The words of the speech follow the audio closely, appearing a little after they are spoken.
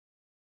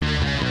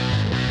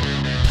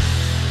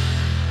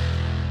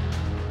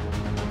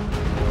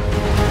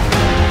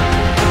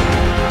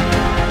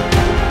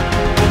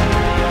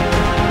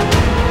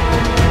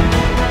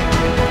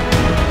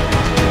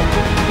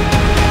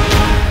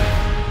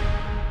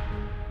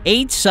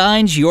8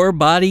 signs your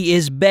body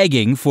is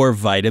begging for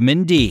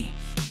vitamin D.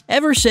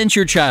 Ever since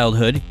your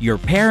childhood, your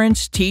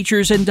parents,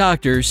 teachers, and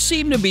doctors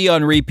seem to be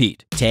on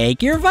repeat.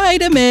 Take your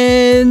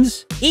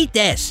vitamins! Eat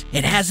this,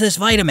 it has this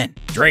vitamin.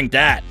 Drink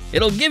that,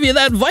 it'll give you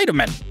that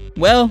vitamin.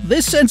 Well,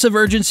 this sense of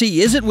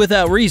urgency isn't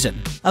without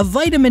reason. A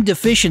vitamin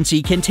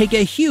deficiency can take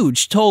a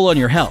huge toll on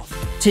your health.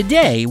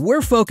 Today,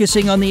 we're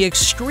focusing on the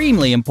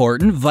extremely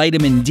important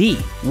vitamin D.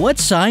 What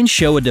signs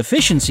show a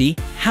deficiency,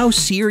 how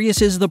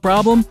serious is the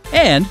problem,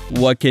 and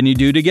what can you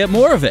do to get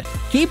more of it?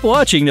 Keep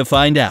watching to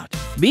find out.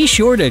 Be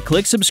sure to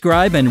click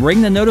subscribe and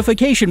ring the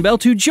notification bell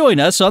to join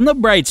us on the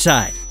bright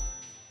side.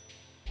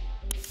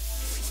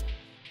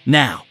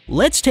 Now,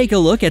 let's take a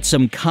look at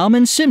some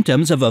common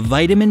symptoms of a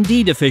vitamin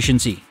D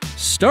deficiency.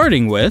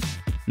 Starting with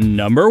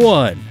number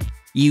 1.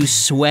 You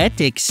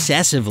sweat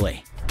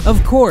excessively.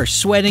 Of course,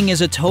 sweating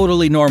is a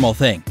totally normal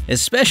thing,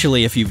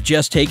 especially if you've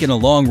just taken a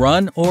long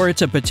run or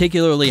it's a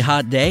particularly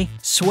hot day.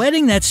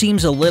 Sweating that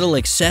seems a little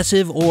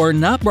excessive or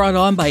not brought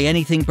on by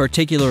anything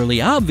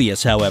particularly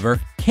obvious, however,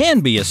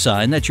 can be a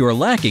sign that you're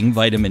lacking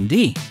vitamin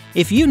D.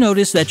 If you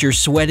notice that you're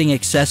sweating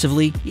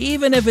excessively,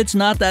 even if it's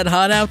not that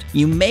hot out,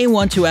 you may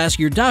want to ask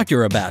your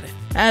doctor about it.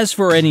 As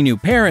for any new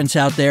parents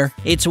out there,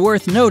 it's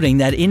worth noting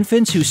that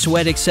infants who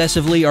sweat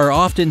excessively are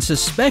often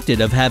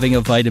suspected of having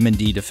a vitamin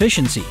D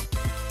deficiency.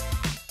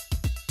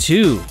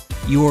 2.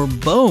 Your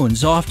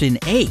bones often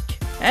ache.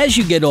 As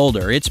you get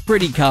older, it's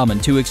pretty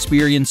common to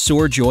experience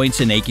sore joints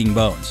and aching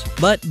bones.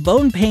 But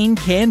bone pain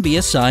can be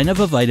a sign of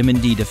a vitamin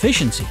D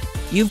deficiency.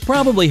 You've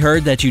probably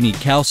heard that you need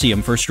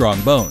calcium for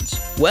strong bones.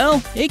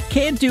 Well, it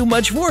can't do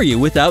much for you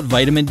without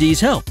vitamin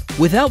D's help.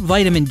 Without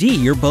vitamin D,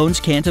 your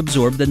bones can't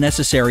absorb the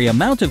necessary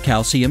amount of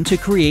calcium to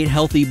create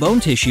healthy bone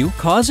tissue,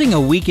 causing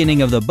a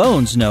weakening of the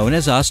bones known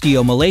as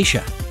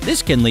osteomalacia.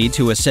 This can lead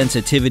to a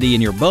sensitivity in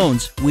your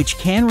bones, which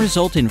can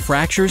result in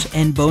fractures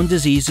and bone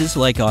diseases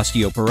like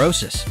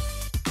osteoporosis.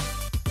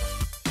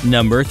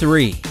 Number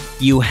 3.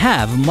 You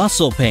have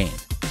muscle pain.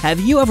 Have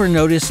you ever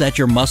noticed that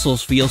your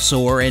muscles feel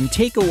sore and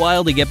take a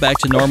while to get back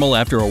to normal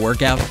after a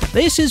workout?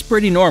 This is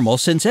pretty normal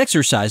since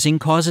exercising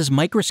causes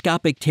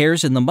microscopic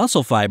tears in the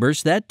muscle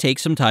fibers that take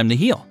some time to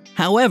heal.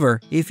 However,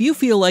 if you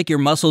feel like your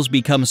muscles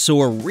become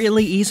sore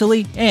really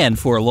easily and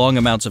for long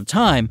amounts of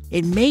time,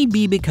 it may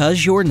be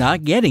because you're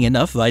not getting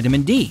enough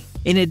vitamin D.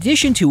 In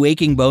addition to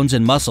aching bones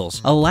and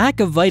muscles, a lack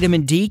of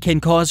vitamin D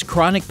can cause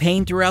chronic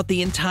pain throughout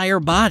the entire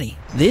body.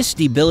 This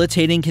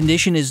debilitating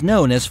condition is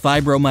known as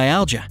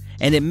fibromyalgia,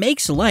 and it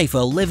makes life a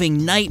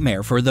living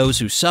nightmare for those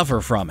who suffer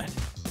from it.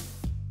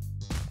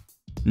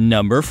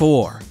 Number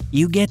 4.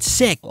 You get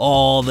sick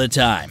all the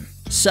time.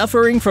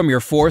 Suffering from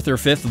your 4th or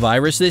 5th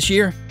virus this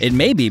year? It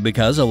may be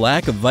because a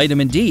lack of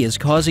vitamin D is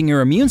causing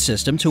your immune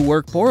system to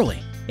work poorly.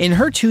 In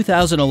her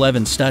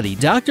 2011 study,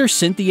 Dr.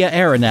 Cynthia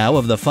Aronow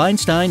of the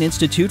Feinstein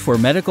Institute for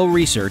Medical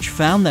Research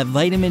found that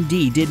vitamin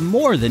D did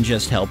more than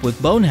just help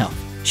with bone health.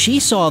 She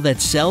saw that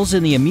cells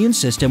in the immune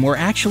system were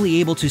actually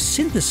able to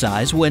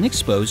synthesize when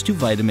exposed to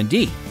vitamin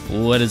D.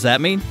 What does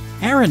that mean?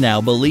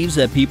 Aronow believes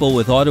that people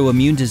with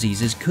autoimmune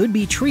diseases could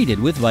be treated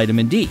with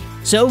vitamin D.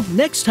 So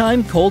next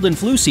time cold and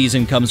flu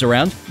season comes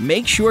around,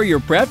 make sure you're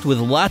prepped with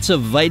lots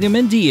of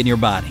vitamin D in your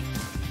body.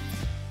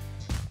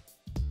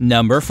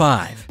 Number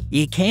 5.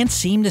 You can't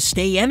seem to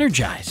stay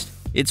energized.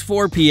 It's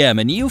 4 p.m.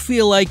 and you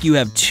feel like you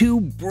have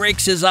 2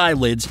 bricks as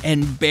eyelids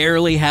and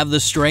barely have the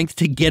strength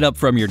to get up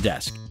from your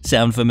desk.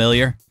 Sound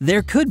familiar?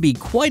 There could be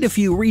quite a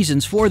few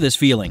reasons for this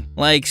feeling,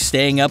 like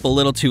staying up a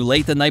little too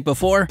late the night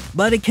before,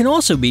 but it can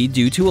also be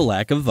due to a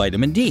lack of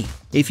vitamin D.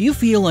 If you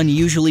feel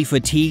unusually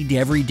fatigued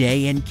every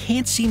day and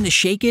can't seem to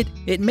shake it,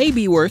 it may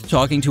be worth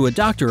talking to a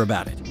doctor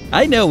about it.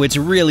 I know it's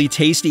really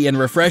tasty and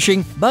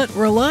refreshing, but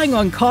relying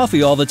on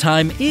coffee all the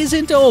time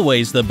isn't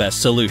always the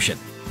best solution.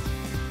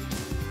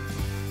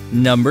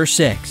 Number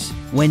 6.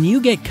 When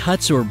you get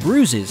cuts or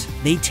bruises,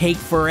 they take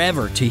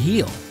forever to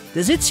heal.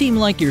 Does it seem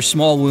like your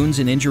small wounds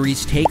and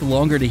injuries take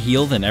longer to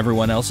heal than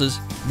everyone else's?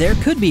 There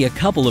could be a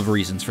couple of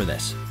reasons for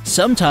this.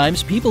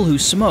 Sometimes people who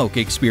smoke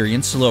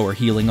experience slower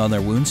healing on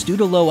their wounds due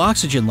to low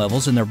oxygen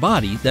levels in their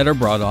body that are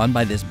brought on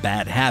by this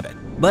bad habit.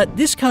 But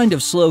this kind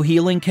of slow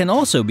healing can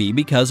also be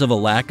because of a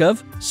lack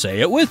of, say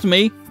it with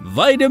me,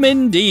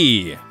 vitamin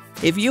D.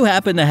 If you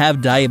happen to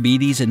have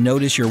diabetes and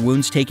notice your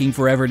wounds taking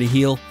forever to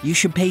heal, you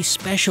should pay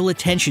special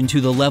attention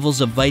to the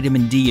levels of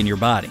vitamin D in your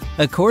body.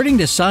 According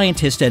to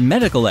scientists and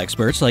medical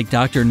experts like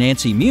Dr.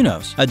 Nancy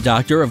Munoz, a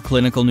doctor of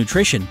clinical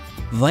nutrition,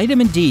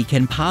 vitamin D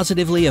can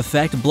positively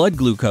affect blood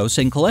glucose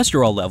and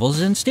cholesterol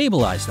levels and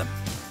stabilize them.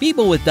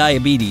 People with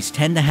diabetes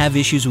tend to have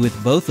issues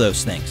with both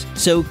those things,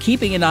 so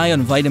keeping an eye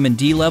on vitamin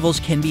D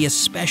levels can be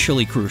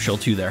especially crucial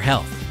to their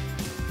health.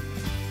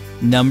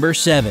 Number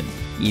 7.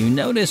 You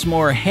notice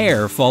more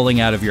hair falling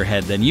out of your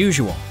head than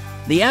usual.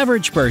 The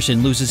average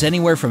person loses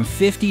anywhere from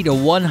 50 to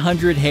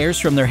 100 hairs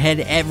from their head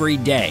every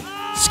day.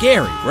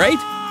 Scary, right?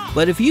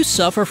 But if you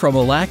suffer from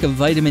a lack of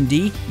vitamin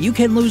D, you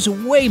can lose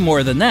way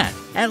more than that,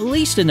 at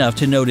least enough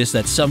to notice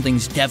that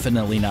something's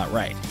definitely not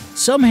right.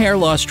 Some hair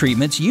loss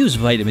treatments use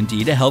vitamin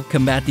D to help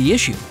combat the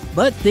issue,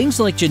 but things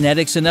like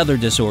genetics and other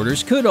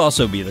disorders could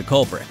also be the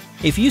culprit.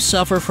 If you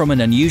suffer from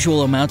an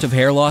unusual amount of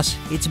hair loss,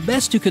 it's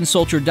best to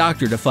consult your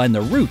doctor to find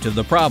the root of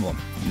the problem.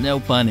 No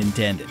pun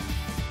intended.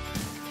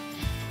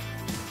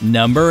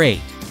 Number 8.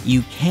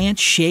 You can't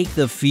shake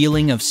the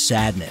feeling of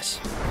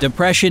sadness.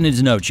 Depression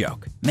is no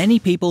joke. Many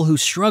people who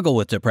struggle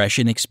with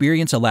depression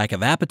experience a lack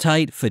of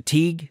appetite,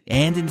 fatigue,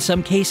 and in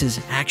some cases,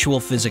 actual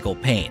physical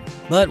pain.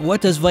 But what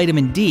does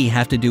vitamin D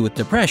have to do with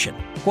depression?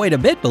 Quite a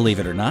bit, believe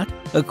it or not.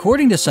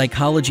 According to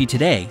Psychology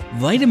Today,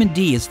 vitamin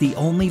D is the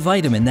only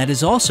vitamin that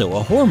is also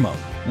a hormone.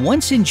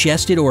 Once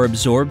ingested or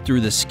absorbed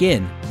through the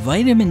skin,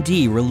 vitamin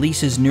D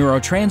releases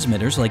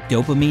neurotransmitters like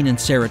dopamine and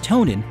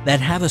serotonin that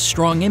have a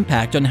strong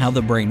impact on how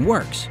the brain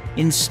works.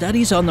 In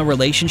studies on the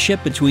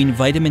relationship between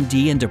vitamin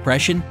D and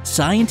depression,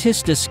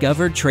 scientists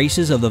discovered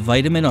traces of the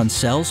vitamin on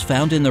cells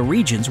found in the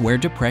regions where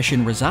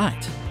depression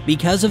resides.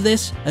 Because of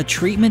this, a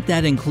treatment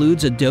that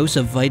includes a dose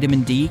of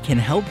vitamin D can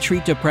help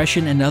treat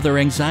depression and other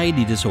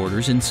anxiety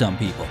disorders in some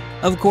people.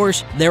 Of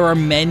course, there are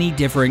many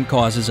different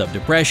causes of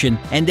depression,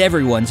 and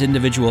everyone's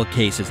individual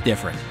case is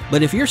different.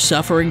 But if you're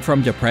suffering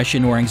from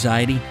depression or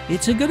anxiety,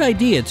 it's a good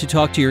idea to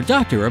talk to your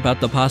doctor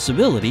about the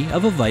possibility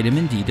of a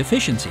vitamin D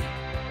deficiency.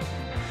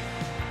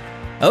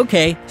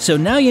 Okay, so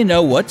now you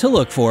know what to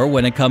look for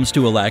when it comes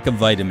to a lack of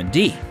vitamin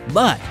D.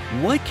 But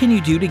what can you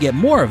do to get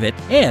more of it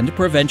and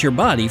prevent your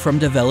body from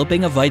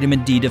developing a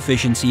vitamin D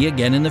deficiency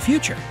again in the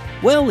future?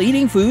 Well,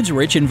 eating foods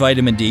rich in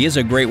vitamin D is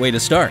a great way to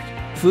start.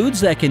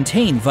 Foods that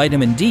contain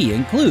vitamin D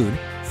include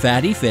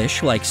fatty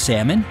fish like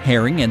salmon,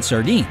 herring, and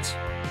sardines,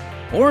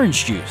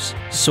 orange juice,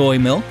 soy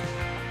milk,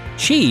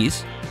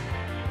 cheese,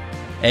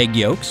 egg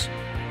yolks,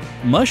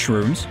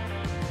 mushrooms,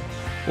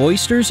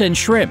 oysters, and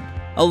shrimp.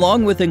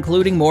 Along with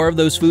including more of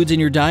those foods in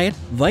your diet,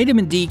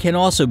 vitamin D can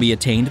also be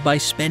attained by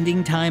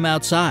spending time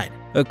outside.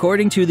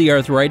 According to the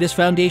Arthritis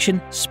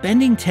Foundation,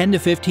 spending 10 to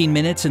 15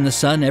 minutes in the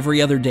sun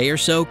every other day or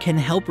so can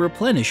help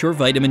replenish your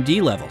vitamin D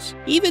levels.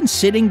 Even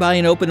sitting by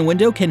an open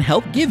window can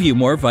help give you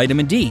more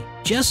vitamin D.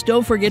 Just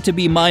don't forget to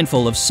be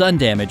mindful of sun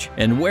damage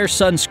and wear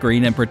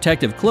sunscreen and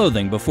protective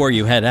clothing before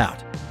you head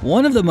out.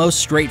 One of the most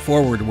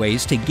straightforward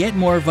ways to get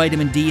more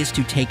vitamin D is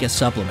to take a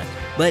supplement.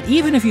 But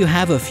even if you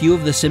have a few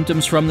of the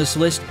symptoms from this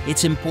list,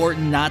 it's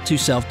important not to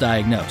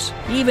self-diagnose.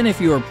 Even if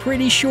you are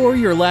pretty sure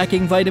you're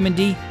lacking vitamin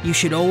D, you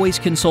should always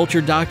consult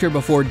your doctor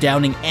before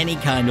downing any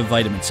kind of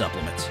vitamin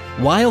supplements.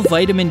 While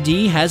vitamin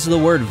D has the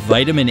word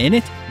vitamin in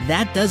it,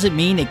 that doesn't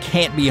mean it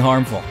can't be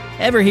harmful.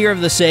 Ever hear of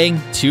the saying,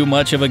 too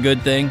much of a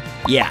good thing?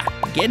 Yeah,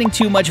 getting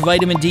too much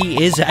vitamin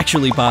D is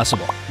actually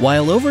possible.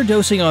 While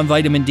overdosing on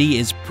vitamin D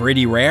is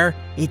pretty rare,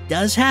 it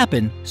does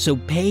happen, so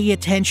pay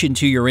attention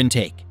to your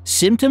intake.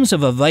 Symptoms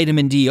of a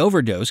vitamin D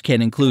overdose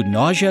can include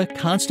nausea,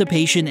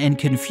 constipation, and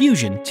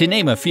confusion, to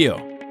name a few.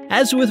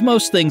 As with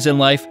most things in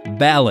life,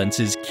 balance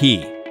is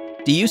key.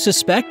 Do you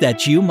suspect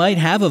that you might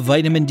have a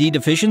vitamin D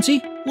deficiency?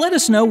 Let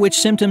us know which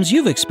symptoms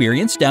you've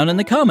experienced down in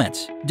the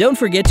comments. Don't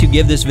forget to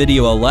give this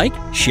video a like,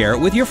 share it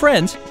with your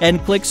friends,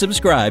 and click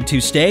subscribe to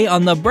stay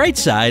on the bright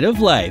side of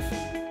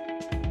life.